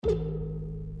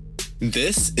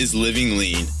This is Living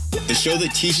Lean, the show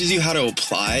that teaches you how to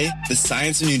apply the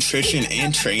science of nutrition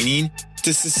and training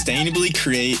to sustainably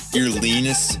create your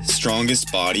leanest,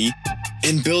 strongest body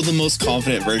and build the most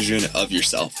confident version of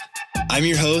yourself. I'm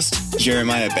your host,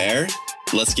 Jeremiah Bear.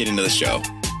 Let's get into the show.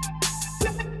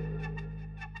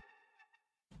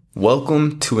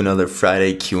 Welcome to another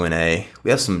Friday Q&A.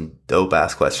 We have some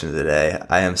dope-ass questions today.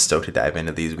 I am stoked to dive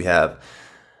into these. We have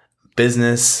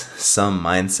business, some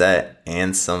mindset,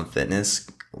 and some fitness.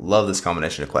 Love this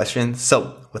combination of questions.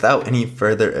 So without any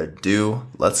further ado,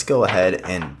 let's go ahead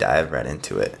and dive right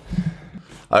into it.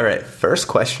 All right, first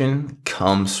question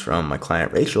comes from my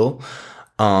client Rachel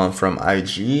from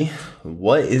IG.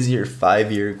 What is your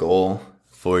 5-year goal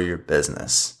for your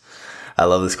business? I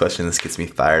love this question. This gets me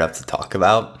fired up to talk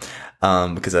about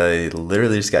because I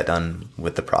literally just got done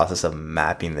with the process of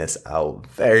mapping this out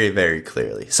very, very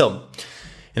clearly. So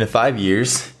in 5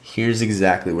 years, here's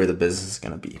exactly where the business is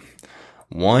going to be.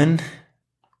 1,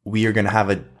 we are going to have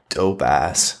a dope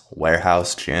ass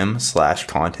warehouse gym /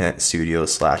 content studio /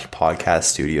 podcast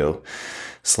studio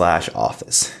 /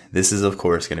 office. This is of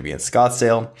course going to be in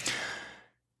Scottsdale.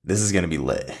 This is going to be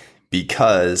lit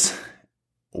because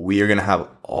we are going to have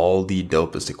all the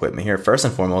dopest equipment here. First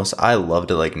and foremost, I love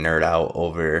to nerd out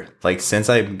over, since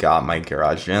I got my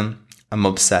garage gym, I'm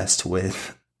obsessed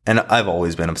with, and I've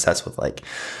always been obsessed with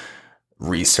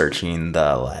researching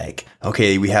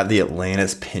okay, we have the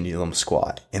Atlantis pendulum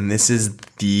squat, and this is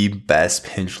the best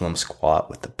pendulum squat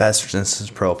with the best resistance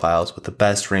profiles, with the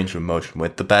best range of motion,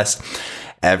 with the best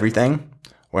everything.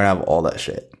 We're gonna have all that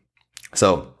shit.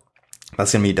 So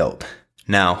that's gonna be dope.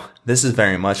 Now, this is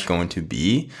very much going to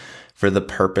be for the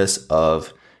purpose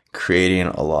of creating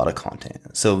a lot of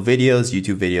content. So videos,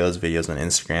 YouTube videos on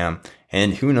Instagram,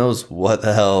 and who knows what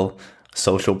the hell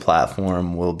social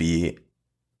platform will be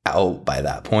out by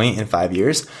that point in 5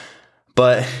 years.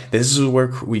 But this is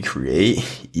where we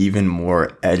create even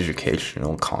more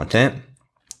educational content,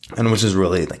 and which is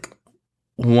really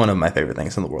one of my favorite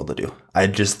things in the world to do. I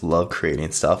just love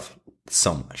creating stuff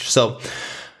so much. So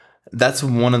that's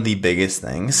one of the biggest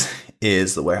things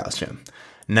is the warehouse gym.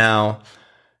 Now,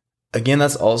 again,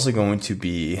 that's also going to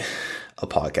be a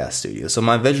podcast studio. So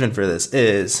my vision for this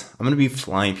is I'm going to be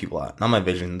flying people out. Not my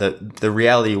vision. The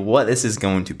reality of what this is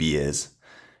going to be is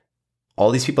all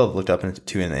these people I've looked up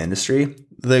to in the industry.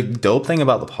 The dope thing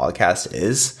about the podcast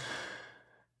is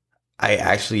I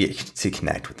actually get to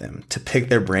connect with them, to pick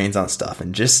their brains on stuff.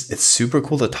 And just, it's super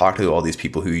cool to talk to all these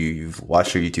people who you've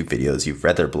watched their YouTube videos, you've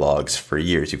read their blogs for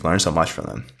years, you've learned so much from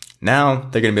them. Now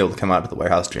they're going to be able to come out to the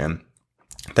warehouse gym.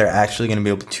 They're actually going to be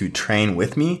able to train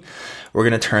with me. We're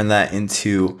going to turn that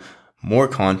into more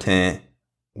content.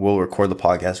 We'll record the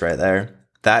podcast right there.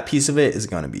 That piece of it is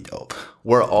going to be dope.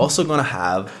 We're also going to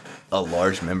have a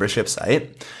large membership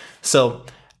site. So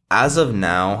as of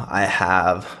now, I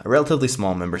have a relatively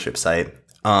small membership site.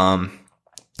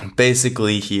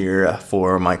 Basically here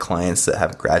for my clients that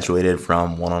have graduated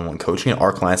from one-on-one coaching,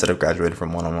 our clients that have graduated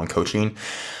from one-on-one coaching,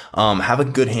 have a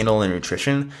good handle on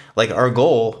nutrition. Our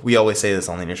goal, we always say this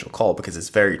on the initial call because it's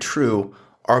very true.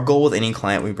 Our goal with any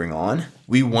client we bring on,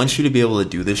 we want you to be able to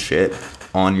do this shit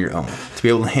on your own, to be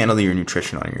able to handle your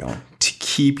nutrition on your own, to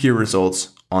keep your results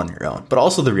on your own. But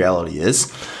also the reality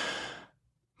is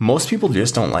most people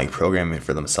just don't like programming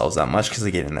for themselves that much because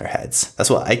they get in their heads. That's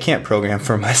why I can't program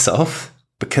for myself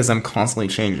because I'm constantly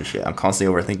changing shit. I'm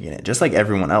constantly overthinking it. Just like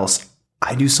everyone else,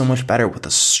 I do so much better with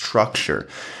a structure,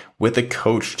 with a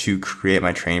coach to create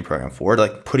my training program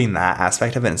forward, putting that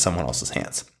aspect of it in someone else's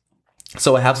hands.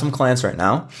 So I have some clients right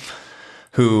now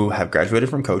who have graduated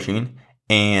from coaching,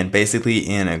 and basically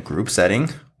in a group setting,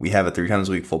 we have a 3 times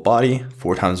a week full body,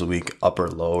 4 times a week upper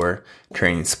lower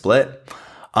training split.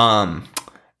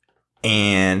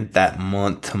 And that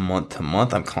month to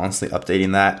month, I'm constantly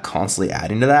updating that, constantly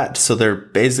adding to that. So they're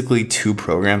basically 2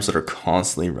 programs that are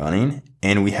constantly running,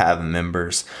 and we have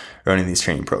members running these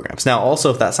training programs. Now, also,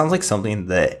 if that sounds like something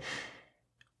that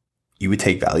you would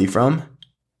take value from,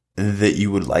 that you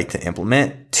would like to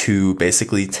implement to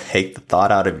basically take the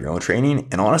thought out of your own training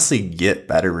and honestly get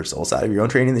better results out of your own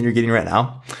training than you're getting right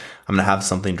now, I'm going to have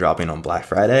something dropping on Black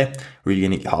Friday where you're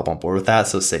going to hop on board with that.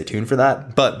 So stay tuned for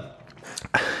that. But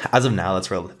as of now, that's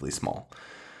relatively small.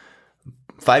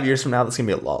 5 years from now, that's going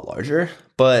to be a lot larger,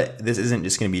 but this isn't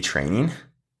just going to be training.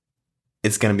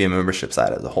 It's going to be a membership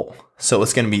side as a whole. So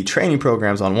it's going to be training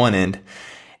programs on one end,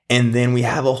 and then we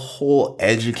have a whole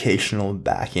educational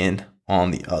back end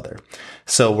on the other.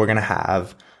 So we're going to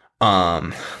have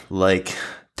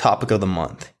topic of the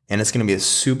month, and it's going to be a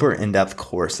super in-depth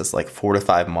course that's 4 to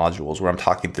 5 modules where I'm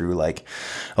talking through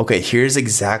okay, here's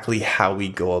exactly how we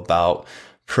go about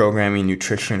programming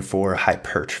nutrition for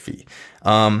hypertrophy.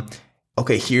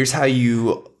 Okay, here's how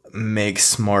you make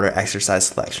smarter exercise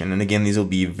selection. And again, these will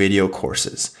be video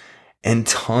courses and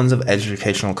tons of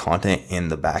educational content in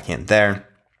the back end there.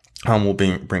 We'll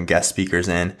bring guest speakers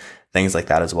in, things like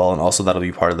that as well. And also that'll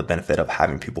be part of the benefit of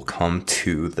having people come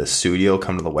to the studio,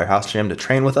 come to the warehouse gym to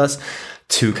train with us,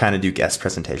 to kind of do guest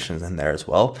presentations in there as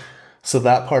well. So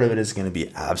that part of it is going to be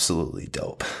absolutely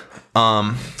dope.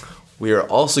 We are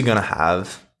also going to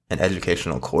have an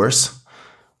educational course,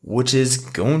 which is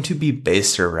going to be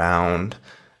based around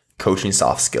coaching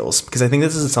soft skills, because I think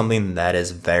this is something that is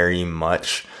very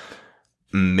much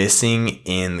missing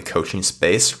in the coaching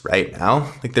space right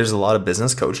now. Like there's a lot of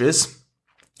business coaches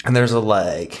and there's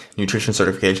like nutrition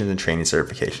certifications and training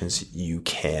certifications you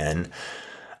can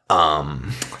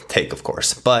take, of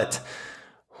course. But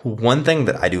one thing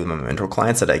that I do with my mentor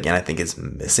clients that, again, I think is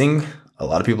missing, a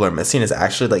lot of people are missing, is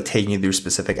actually like taking you through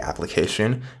specific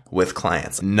application with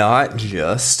clients. Not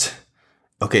just,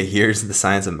 okay, here's the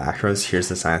science of macros, here's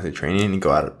the science of training, and you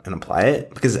go out and apply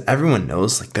it. Because everyone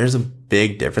knows like there's a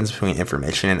big difference between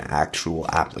information and actual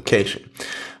application.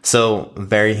 So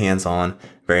very hands-on,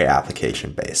 very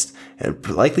application based. It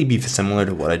would likely be similar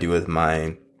to what I do with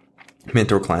my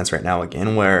mentor clients right now,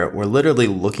 again, where we're literally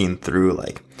looking through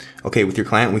like, okay, with your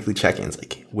client weekly check-ins,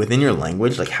 like within your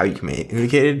language, like how you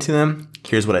communicated to them,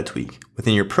 here's what I tweak.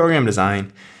 Within your program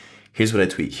design, here's what I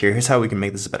tweak. Here's how we can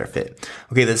make this a better fit.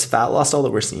 Okay, this fat loss stall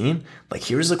that we're seeing, like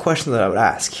here's the question that I would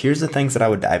ask. Here's the things that I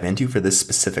would dive into for this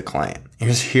specific client.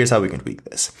 Here's how we can tweak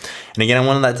this. And again, I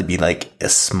wanted that to be like a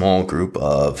small group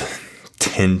of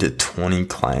 10 to 20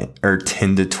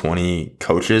 10 to 20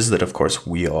 coaches that, of course,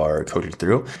 we are coaching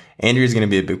through. Andrea is going to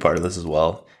be a big part of this as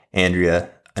well. Andrea,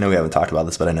 I know we haven't talked about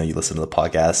this, but I know you listen to the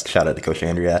podcast. Shout out to Coach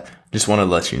Andrea. Just want to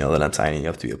let you know that I'm signing you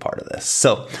up to be a part of this.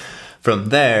 So from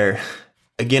there,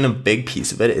 again, a big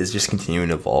piece of it is just continuing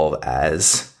to evolve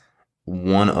as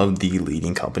one of the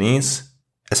leading companies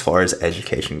as far as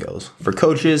education goes for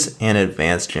coaches and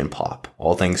advanced gym pop,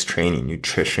 all things training,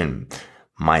 nutrition,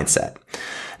 mindset.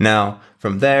 Now,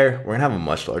 from there, we're going to have a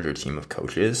much larger team of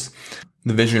coaches.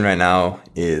 The vision right now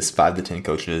is 5 to 10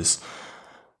 coaches,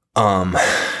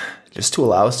 just to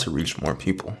allow us to reach more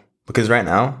people. Because right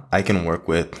now, I can work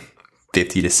with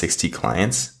 50 to 60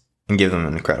 clients and give them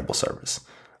an incredible service.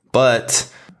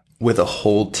 But with a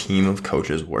whole team of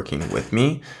coaches working with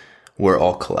me, we're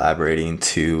all collaborating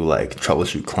to like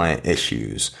troubleshoot client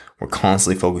issues. We're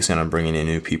constantly focusing on bringing in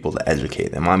new people to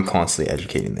educate them. I'm constantly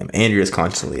educating them. Andrea's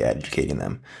constantly educating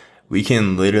them. We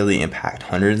can literally impact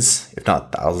hundreds, if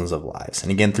not thousands of lives.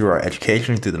 And again, through our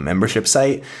education, through the membership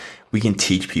site, we can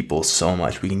teach people so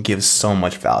much. We can give so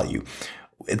much value.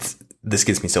 This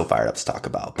gets me so fired up to talk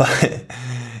about. But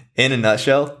in a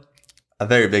nutshell, a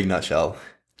very big nutshell,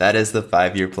 that is the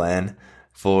 5-year plan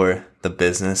for the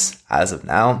business as of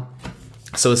now.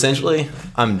 So essentially,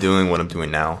 I'm doing what I'm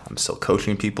doing now. I'm still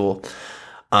coaching people.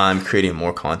 I'm creating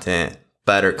more content,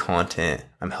 better content.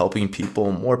 I'm helping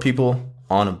people, more people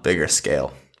on a bigger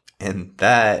scale. And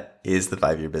that is the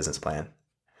 5-year business plan.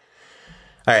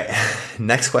 All right,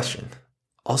 next question.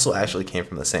 Also actually came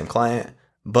from the same client,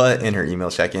 but in her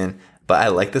email check-in. But I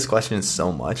like this question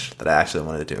so much that I actually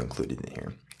wanted to include it in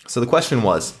here. So the question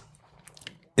was,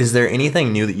 is there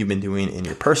anything new that you've been doing in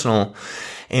your personal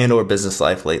and or business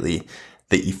life lately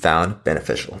that you found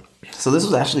beneficial? So this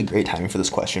was actually great timing for this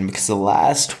question because the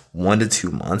last 1 to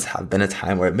 2 months have been a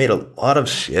time where I've made a lot of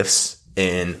shifts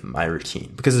in my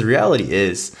routine. Because the reality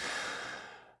is,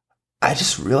 I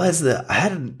just realized that I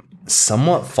had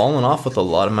somewhat fallen off with a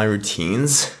lot of my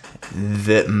routines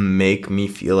that make me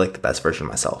feel like the best version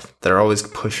of myself, that are always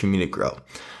pushing me to grow.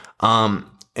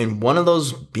 And one of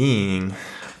those being,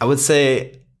 I would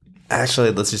say,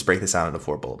 actually, let's just break this down into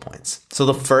 4 bullet points. So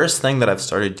the first thing that I've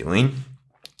started doing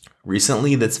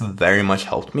recently that's very much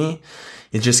helped me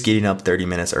is just getting up 30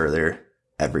 minutes earlier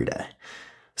every day.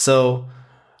 So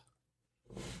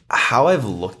how I've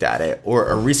looked at it, or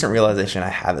a recent realization I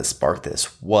had that sparked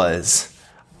this, was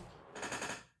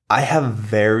I have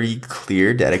very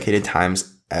clear, dedicated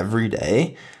times every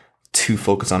day to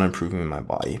focus on improving my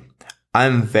body.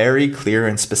 I'm very clear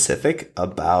and specific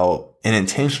about and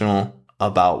intentional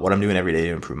about what I'm doing every day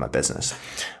to improve my business.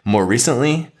 More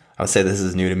recently, I would say this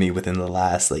is new to me within the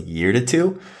last year to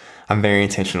 2. I'm very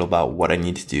intentional about what I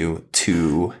need to do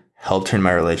to help turn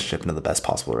my relationship into the best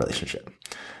possible relationship.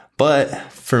 But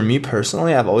for me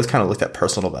personally, I've always kind of looked at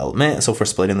personal development. So if we're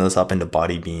splitting those up into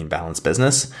body, being, balance,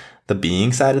 business, the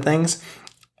being side of things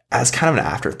as kind of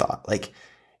an afterthought. Like,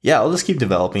 yeah, I'll just keep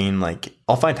developing.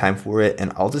 I'll find time for it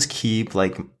and I'll just keep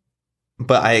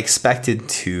but I expected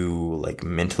to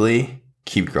mentally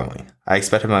keep growing. I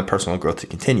expected my personal growth to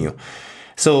continue.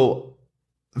 So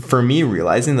for me,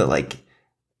 realizing that like,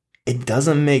 it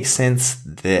doesn't make sense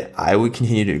that I would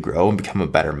continue to grow and become a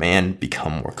better man,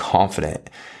 become more confident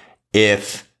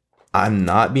if I'm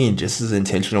not being just as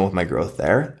intentional with my growth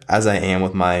there as I am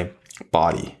with my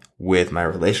body, with my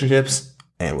relationships,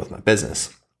 and with my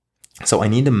business. So I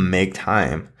need to make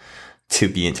time to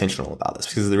be intentional about this,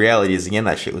 because the reality is, again,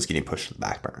 that shit was getting pushed to the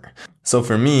back burner. So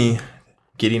for me,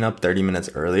 getting up 30 minutes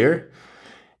earlier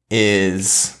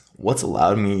is what's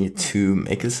allowed me to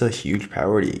make this a huge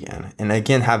priority again. And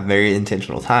again, have very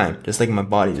intentional time, just like my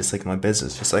body, just like my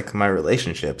business, just like my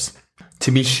relationships,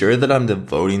 to be sure that I'm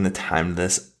devoting the time to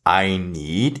this I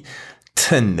need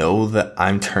to know that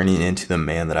I'm turning into the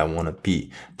man that I want to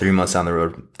be 3 months down the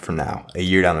road from now, a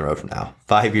year down the road from now,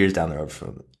 5 years down the road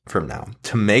from now,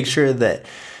 to make sure that,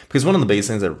 because one of the biggest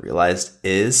things I've realized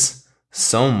is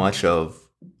so much of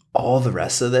all the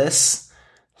rest of this,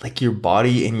 like your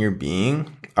body and your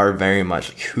being are very much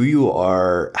like who you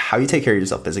are, how you take care of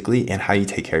yourself physically, and how you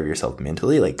take care of yourself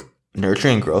mentally, like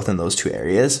nurturing growth in those two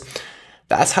areas.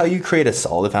 That's how you create a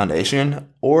solid foundation,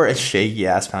 or a shaky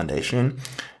ass foundation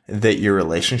that your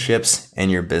relationships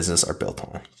and your business are built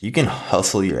on. You can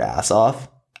hustle your ass off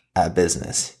at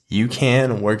business. You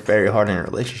can work very hard in your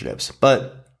relationships,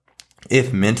 but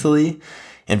if mentally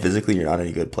and physically you're not in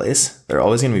a good place, they're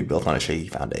always going to be built on a shaky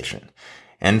foundation.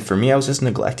 And for me, I was just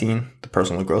neglecting the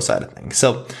personal growth side of things.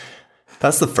 So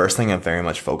that's the first thing I've very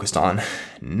much focused on.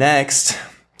 Next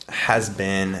has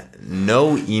been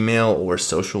no email or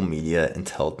social media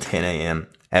until 10 a.m.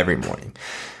 every morning,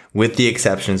 with the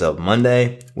exceptions of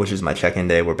Monday, which is my check-in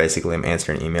day, where basically I'm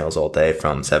answering emails all day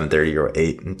from 7:30 or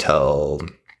 8 until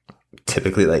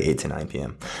typically like 8 to 9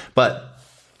 p.m. But,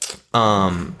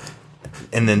 and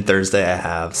then Thursday I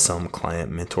have some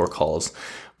client mentor calls,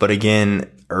 but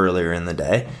again, earlier in the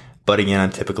day. But again,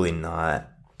 I'm typically not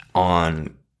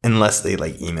on, unless they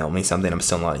like email me something, I'm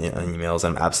still not on emails.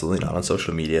 I'm absolutely not on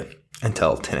social media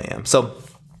until 10 a.m. So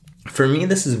for me,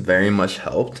 this has very much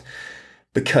helped,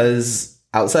 because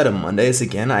outside of Mondays,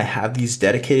 again, I have these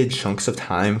dedicated chunks of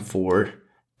time for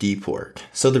deep work.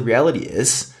 So the reality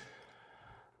is,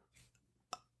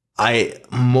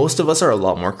 most of us are a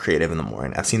lot more creative in the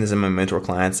morning. I've seen this in my mentor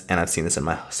clients, and I've seen this in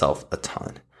myself a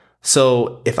ton.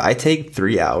 So if I take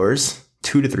 3 hours,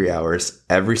 2 to 3 hours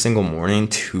every single morning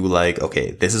to like,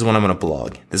 okay, this is when I'm going to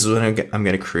blog. This is when I'm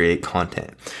going to create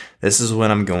content. This is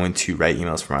when I'm going to write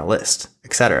emails for my list,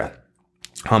 etc.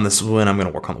 This is when I'm going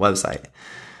to work on the website.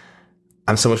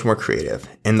 I'm so much more creative.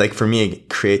 And like for me,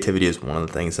 creativity is one of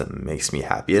the things that makes me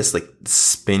happiest, like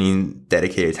spending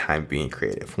dedicated time being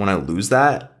creative. When I lose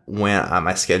that, when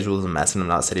my schedule is a mess and I'm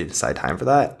not setting aside time for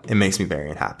that, it makes me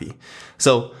very unhappy.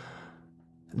 So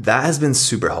that has been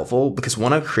super helpful, because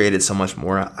when I've created so much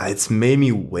more, it's made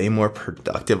me way more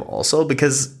productive also,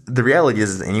 because the reality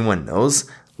is, as anyone knows,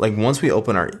 like once we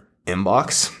open our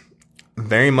inbox,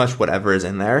 very much whatever is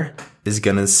in there is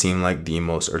going to seem like the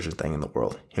most urgent thing in the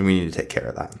world, and we need to take care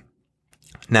of that.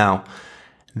 Now,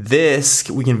 this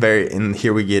and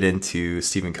here we get into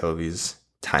Stephen Covey's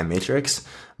time matrix,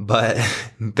 but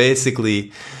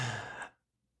basically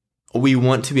we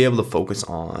want to be able to focus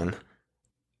on,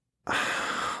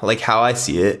 like how I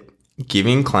see it,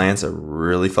 giving clients a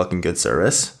really fucking good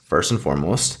service, first and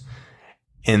foremost.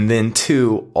 And then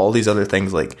 2, all these other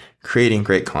things like creating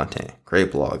great content,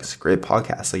 great blogs, great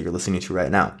podcasts like you're listening to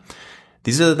right now.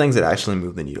 These are the things that actually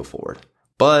move the needle forward.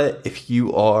 But if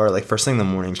you are like first thing in the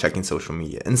morning checking social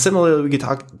media, and similarly, we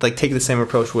could take the same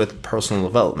approach with personal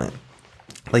development.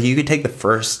 Like you could take the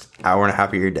first hour and a half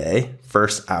of your day,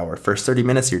 first 30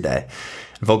 minutes of your day,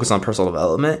 and focus on personal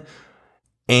development,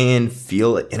 and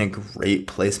feel in a great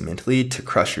place mentally to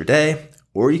crush your day.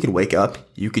 Or you could wake up,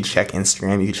 you could check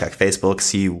Instagram, you could check Facebook,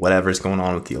 see whatever's going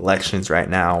on with the elections right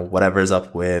now, whatever's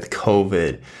up with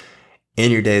COVID,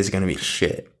 and your day is going to be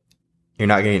shit. You're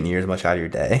not going to get near as much out of your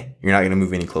day. You're not going to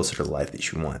move any closer to the life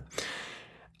that you want.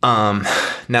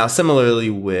 Now, similarly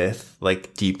with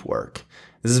like deep work,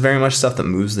 this is very much stuff that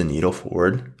moves the needle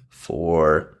forward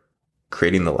for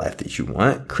creating the life that you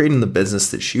want, creating the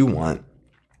business that you want,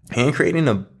 and creating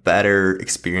a better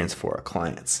experience for our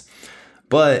clients.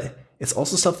 But it's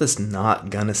also stuff that's not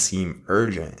going to seem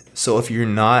urgent. So if you're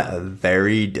not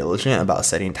very diligent about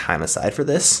setting time aside for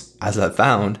this, as I've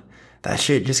found, that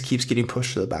shit just keeps getting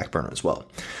pushed to the back burner as well.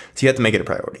 So you have to make it a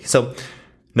priority. So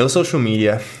no social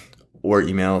media or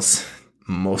emails.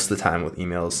 Most of the time with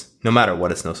emails, no matter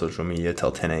what, it's no social media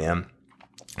till 10 a.m.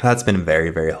 That's been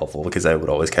very, very helpful, because I would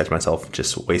always catch myself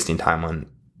just wasting time on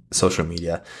social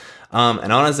media.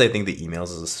 And honestly, I think the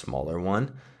emails is a smaller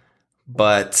one.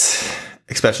 But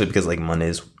especially because like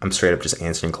Mondays, I'm straight up just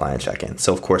answering client check-ins.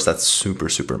 So of course that's super,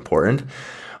 super important.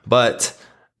 But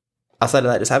outside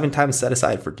of that, just having time set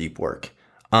aside for deep work.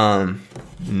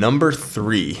 Number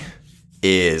 3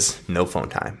 is no phone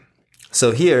time.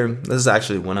 So here, this is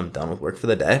actually when I'm done with work for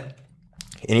the day.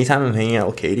 Anytime I'm hanging out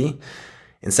with Katie,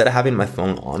 instead of having my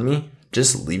phone on me,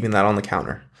 just leaving that on the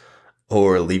counter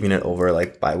or leaving it over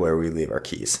like by where we leave our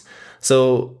keys.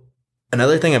 So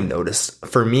another thing I've noticed,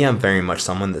 for me, I'm very much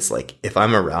someone that's like, if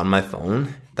I'm around my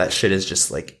phone, that shit is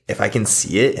just like, if I can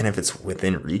see it and if it's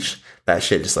within reach, that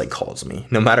shit just like calls me.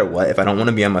 No matter what, if I don't want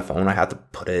to be on my phone, I have to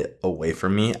put it away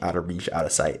from me, out of reach, out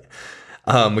of sight.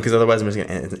 Because otherwise I'm just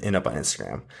going to end up on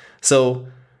Instagram. So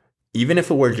even if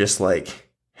it were just like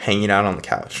hanging out on the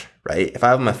couch, right? If I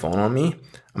have my phone on me,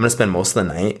 I'm going to spend most of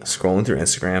the night scrolling through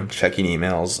Instagram, checking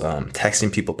emails,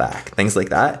 texting people back, things like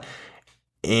that.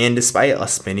 And despite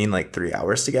us spending like 3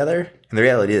 hours together, and the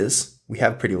reality is we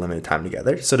have pretty limited time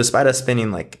together. So despite us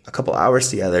spending like a couple hours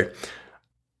together,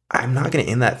 I'm not going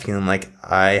to end that feeling like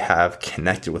I have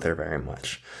connected with her very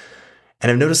much.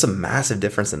 And I've noticed a massive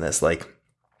difference in this.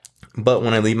 But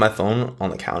when I leave my phone on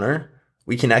the counter,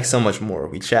 we connect so much more.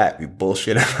 We chat, we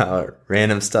bullshit about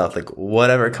random stuff, like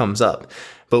whatever comes up.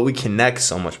 But we connect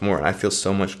so much more, and I feel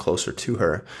so much closer to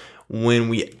her when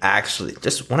we actually,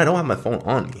 just when I don't have my phone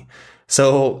on me.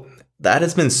 So that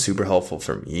has been super helpful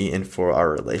for me and for our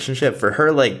relationship. For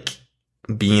her, like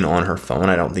being on her phone,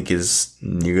 I don't think is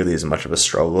nearly as much of a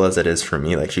struggle as it is for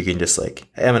me. Like she can just like,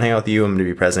 hey, I'm gonna hang out with you, I'm gonna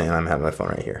be present, and I'm having my phone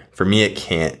right here. For me,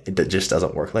 it just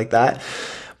doesn't work like that.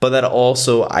 But that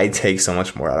also, I take so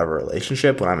much more out of a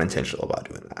relationship when I'm intentional about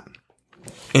doing that.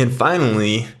 And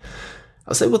finally,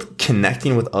 I'll say with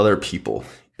connecting with other people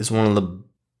is one of the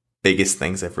biggest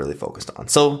things I've really focused on.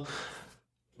 So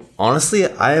honestly,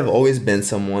 I have always been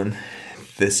someone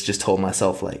that's just told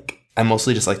myself like, I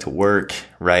mostly just like to work,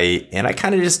 right? And I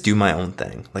kind of just do my own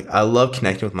thing. Like I love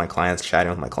connecting with my clients,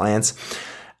 chatting with my clients.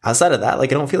 Outside of that,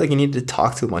 like I don't feel like I need to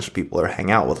talk to a bunch of people or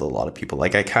hang out with a lot of people.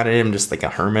 Like I kind of am just like a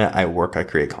hermit. I work, I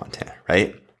create content,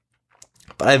 right?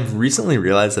 But I've recently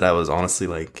realized that I was honestly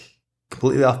like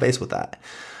completely off base with that.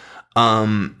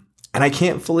 And I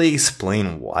can't fully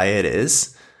explain why it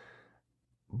is,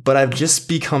 but I've just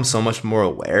become so much more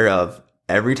aware of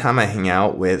every time I hang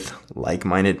out with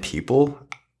like-minded people,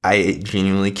 I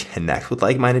genuinely connect with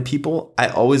like-minded people. I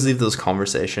always leave those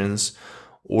conversations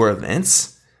or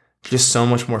events just so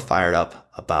much more fired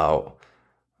up about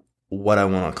what I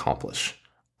want to accomplish.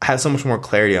 I have so much more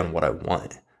clarity on what I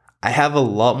want. I have a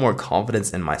lot more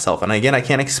confidence in myself. And again, I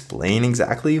can't explain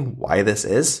exactly why this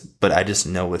is, but I just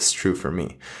know it's true for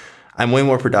me. I'm way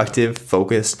more productive,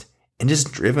 focused, and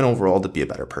just driven overall to be a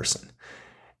better person.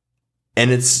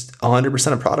 And it's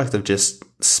 100% a product of just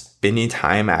spending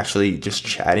time actually just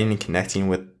chatting and connecting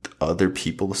with other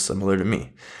people similar to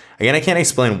me. Again, I can't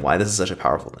explain why this is such a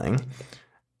powerful thing.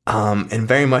 And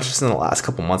very much just in the last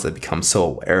couple months, I've become so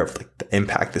aware of like the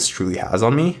impact this truly has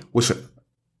on me, which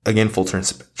again, full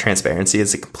transparency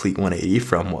is a complete 180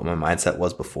 from what my mindset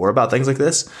was before about things like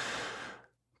this.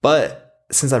 But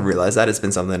since I've realized that, it's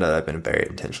been something that I've been very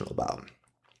intentional about.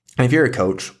 And if you're a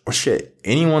coach or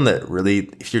anyone that really,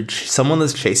 if you're someone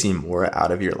that's chasing more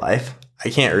out of your life, I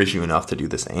can't urge you enough to do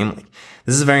the same. Like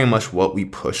this is very much what we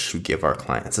push to give our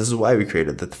clients. This is why we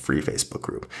created the free Facebook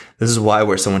group. This is why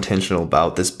we're so intentional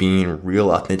about this being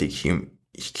real, authentic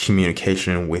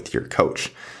communication with your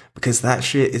coach, because that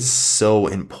shit is so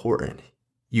important.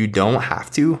 You don't have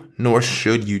to, nor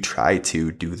should you try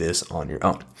to do this on your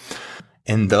own.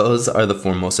 And those are the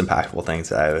 4 most impactful things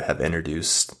that I have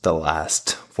introduced the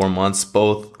last 4 months,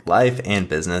 both life and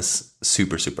business.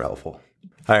 Super, super helpful.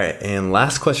 All right. And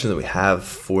last question that we have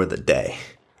for the day.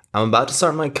 I'm about to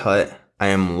start my cut. I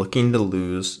am looking to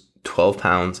lose 12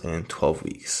 pounds in 12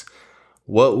 weeks.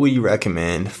 What would you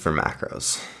recommend for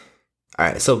macros? All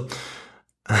right. So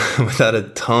without a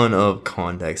ton of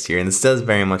context here, and this does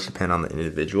very much depend on the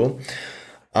individual.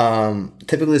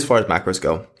 Typically, as far as macros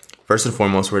go, first and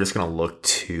foremost, we're just going to look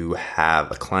to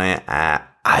have a client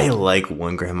I like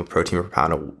 1 gram of protein per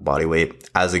pound of body weight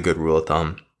as a good rule of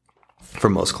thumb for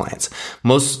most clients.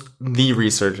 The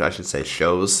research, I should say,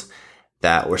 shows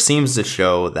that, or seems to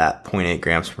show that 0.8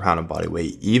 grams per pound of body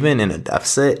weight, even in a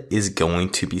deficit, is going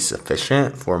to be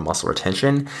sufficient for muscle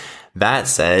retention. That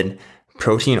said,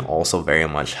 protein also very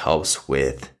much helps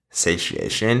with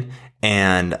satiation,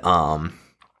 and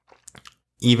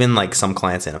even like some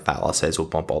clients in a fat loss phase will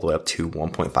bump all the way up to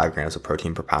 1.5 grams of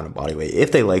protein per pound of body weight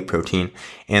if they like protein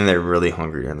and they're really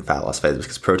hungry during the fat loss phase,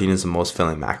 because protein is the most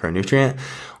filling macronutrient.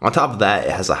 On top of that,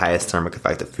 it has the highest thermic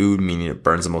effect of food, meaning it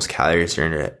burns the most calories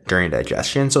during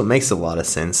digestion. So it makes a lot of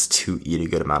sense to eat a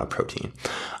good amount of protein.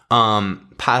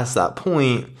 Past that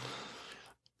point,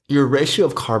 your ratio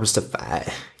of carbs to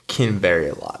fat can vary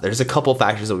a lot. There's a couple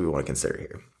factors that we want to consider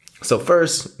here. So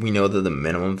first, we know that the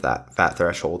minimum fat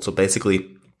threshold, so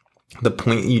basically the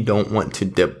point you don't want to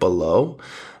dip below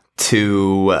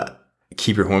to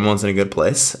keep your hormones in a good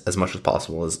place as much as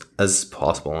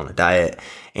possible on a diet,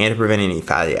 and to prevent any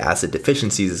fatty acid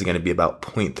deficiencies, is going to be about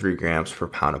 0.3 grams per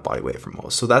pound of body weight for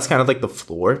most. So that's kind of like the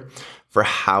floor for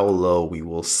how low we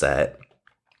will set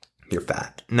your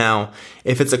fat. Now,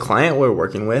 if it's a client we're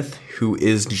working with who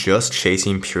is just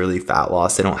chasing purely fat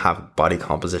loss, they don't have body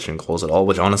composition goals at all,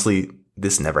 which honestly,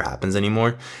 this never happens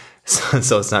anymore.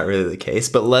 So it's not really the case.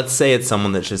 But let's say it's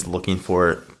someone that's just looking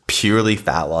for purely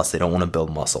fat loss. They don't want to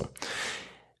build muscle.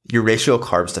 Your ratio of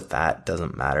carbs to fat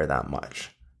doesn't matter that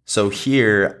much. So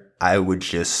here, I would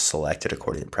just select it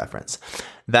according to preference.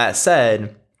 That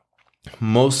said,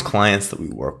 most clients that we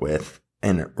work with,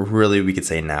 and really we could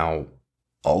say now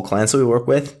all clients that we work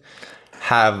with,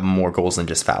 have more goals than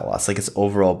just fat loss. Like, it's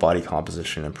overall body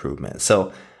composition improvement.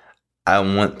 So I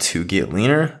want to get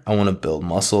leaner. I want to build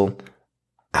muscle.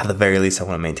 At the very least, I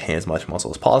want to maintain as much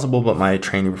muscle as possible, but my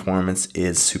training performance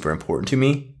is super important to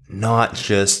me, not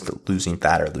just losing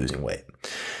fat or losing weight.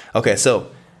 Okay,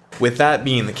 so with that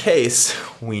being the case,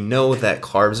 we know that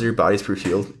carbs are your body's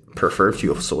preferred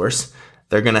fuel source.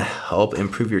 They're going to help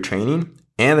improve your training,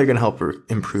 and they're going to help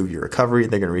improve your recovery.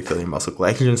 They're going to refill your muscle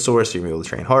glycogen source, so you're going to be able to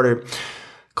train harder.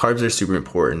 Carbs are super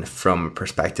important from a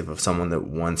perspective of someone that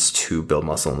wants to build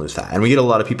muscle and lose fat. And we get a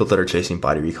lot of people that are chasing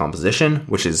body recomposition,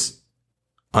 which is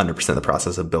 100% the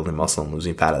process of building muscle and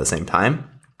losing fat at the same time.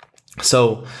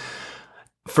 So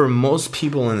for most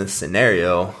people in this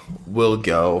scenario, we'll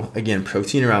go, again,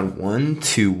 protein around 1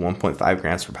 to 1.5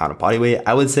 grams per pound of body weight.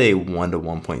 I would say 1 to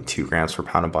 1.2 grams per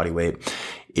pound of body weight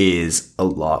is a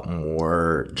lot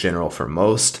more general for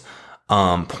most.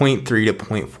 0.3 to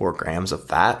 0.4 grams of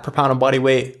fat per pound of body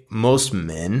weight. Most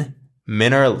men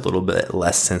are a little bit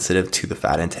less sensitive to the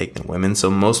fat intake than women. So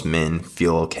most men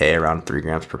feel okay around 3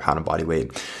 grams per pound of body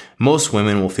weight. Most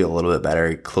women will feel a little bit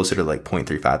better, closer to like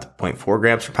 0.35 to 0.4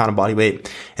 grams per pound of body weight.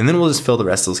 And then we'll just fill the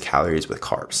rest of those calories with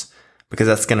carbs, because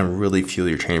that's going to really fuel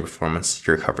your training performance,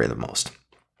 your recovery the most.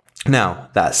 Now,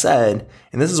 that said,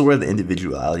 and this is where the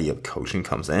individuality of coaching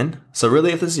comes in. So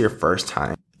really, if this is your first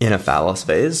time in a fat loss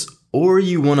phase, or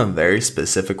you want a very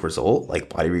specific result like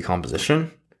body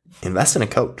recomposition, invest in a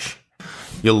coach.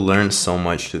 You'll learn so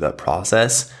much through that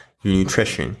process. Your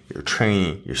nutrition, your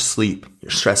training, your sleep, your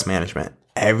stress management,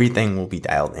 everything will be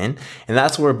dialed in. And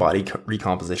that's where body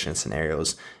recomposition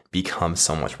scenarios become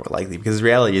so much more likely, because the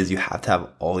reality is you have to have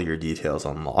all your details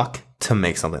on lock to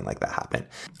make something like that happen.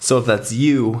 So if that's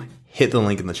you, hit the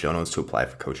link in the show notes to apply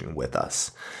for coaching with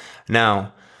us.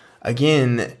 Now,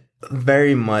 again,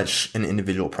 very much an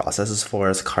individual process as far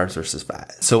as carbs versus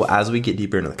fat. So as we get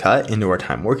deeper into the cut, into our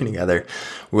time working together,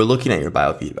 we're looking at your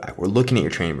biofeedback. We're looking at your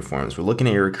training performance. We're looking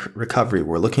at your recovery.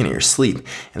 We're looking at your sleep.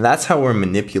 And that's how we're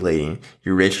manipulating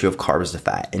your ratio of carbs to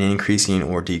fat and increasing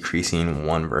or decreasing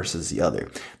one versus the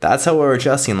other. That's how we're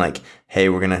adjusting, like, hey,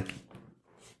 we're going to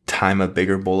time a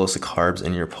bigger bolus of carbs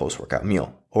in your post-workout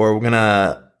meal. Or we're going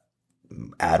to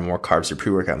add more carbs to your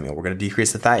pre-workout meal. We're going to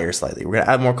decrease the fat here slightly. We're going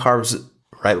to add more carbs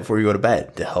right before you go to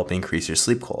bed to help increase your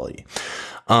sleep quality.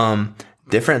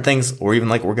 Different things, or even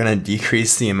like we're going to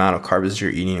decrease the amount of carbs you're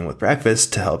eating with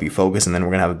breakfast to help you focus. And then we're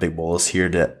going to have a big bolus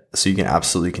here so you can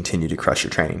absolutely continue to crush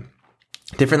your training.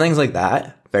 Different things like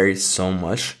that vary so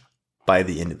much by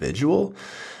the individual.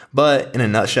 But in a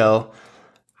nutshell,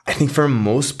 I think for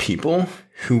most people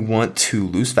who want to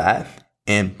lose fat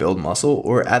and build muscle,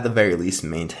 or at the very least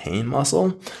maintain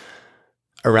muscle,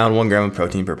 around 1 gram of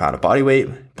protein per pound of body weight,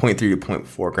 0.3 to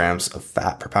 0.4 grams of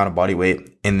fat per pound of body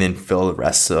weight, and then fill the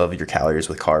rest of your calories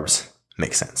with carbs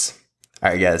makes sense. All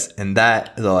right, guys, and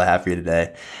that is all I have for you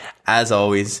today. As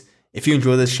always, if you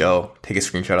enjoy this show, take a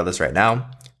screenshot of this right now,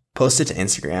 post it to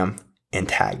Instagram, and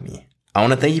tag me. I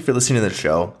want to thank you for listening to the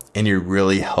show, and you're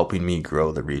really helping me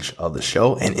grow the reach of the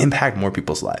show and impact more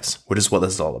people's lives, which is what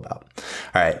this is all about.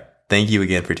 All right, thank you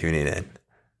again for tuning in.